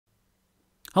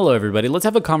Hello, everybody. Let's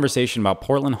have a conversation about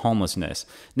Portland homelessness.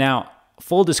 Now,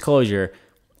 full disclosure,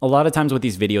 a lot of times with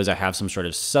these videos, I have some sort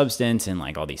of substance and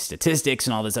like all these statistics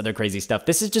and all this other crazy stuff.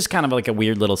 This is just kind of like a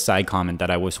weird little side comment that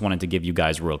I just wanted to give you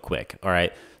guys real quick. All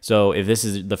right. So if this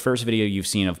is the first video you've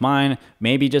seen of mine,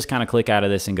 maybe just kind of click out of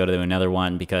this and go to another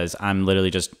one because I'm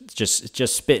literally just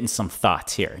spitting some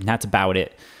thoughts here. And that's about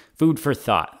it. Food for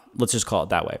thought. Let's just call it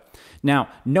that way. Now,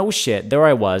 no shit, there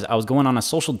I was going on a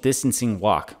social distancing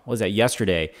walk. What was that,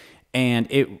 yesterday? And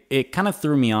it kind of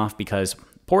threw me off because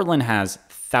Portland has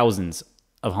thousands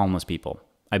of homeless people,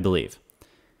 I believe.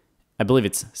 I believe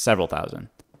it's several thousand,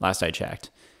 last I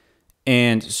checked.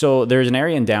 And so there's an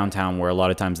area in downtown where a lot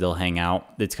of times they'll hang out.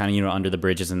 It's kind of, under the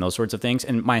bridges and those sorts of things.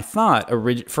 And my thought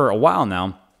for a while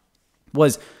now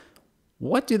was,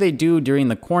 what do they do during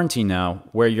the quarantine now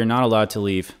where you're not allowed to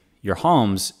leave your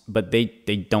homes, but they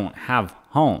don't have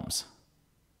homes?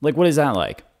 Like, what is that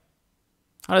like?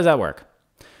 How does that work?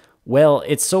 Well,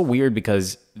 it's so weird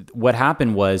because what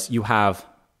happened was you have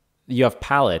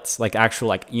pallets, like actual,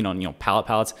 pallet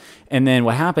pallets. And then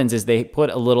what happens is they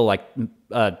put a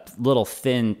little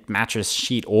thin mattress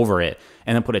sheet over it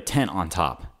and then put a tent on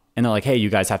top. And they're like, hey,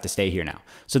 you guys have to stay here now.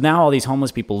 So now all these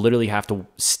homeless people literally have to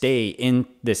stay in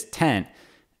this tent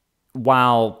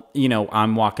while,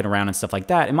 I'm walking around and stuff like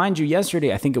that. And mind you,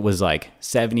 yesterday, I think it was like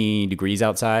 70 degrees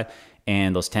outside,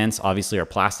 and those tents obviously are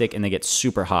plastic and they get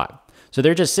super hot. So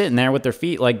they're just sitting there with their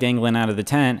feet like dangling out of the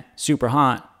tent, super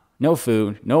hot, no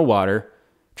food, no water,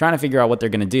 trying to figure out what they're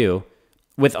going to do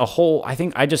with a whole, I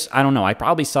don't know. I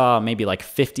probably saw maybe like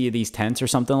 50 of these tents or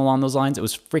something along those lines. It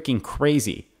was freaking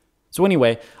crazy. So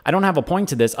anyway, I don't have a point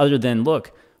to this other than,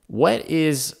 look, what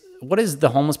is the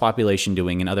homeless population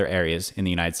doing in other areas in the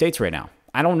United States right now?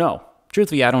 I don't know.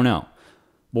 Truthfully, I don't know.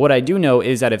 But what I do know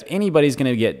is that if anybody's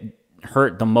going to get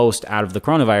hurt the most out of the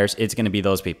coronavirus, it's going to be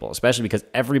those people, especially because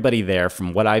everybody there,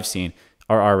 from what I've seen,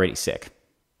 are already sick.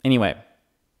 Anyway,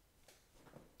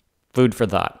 food for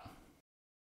thought.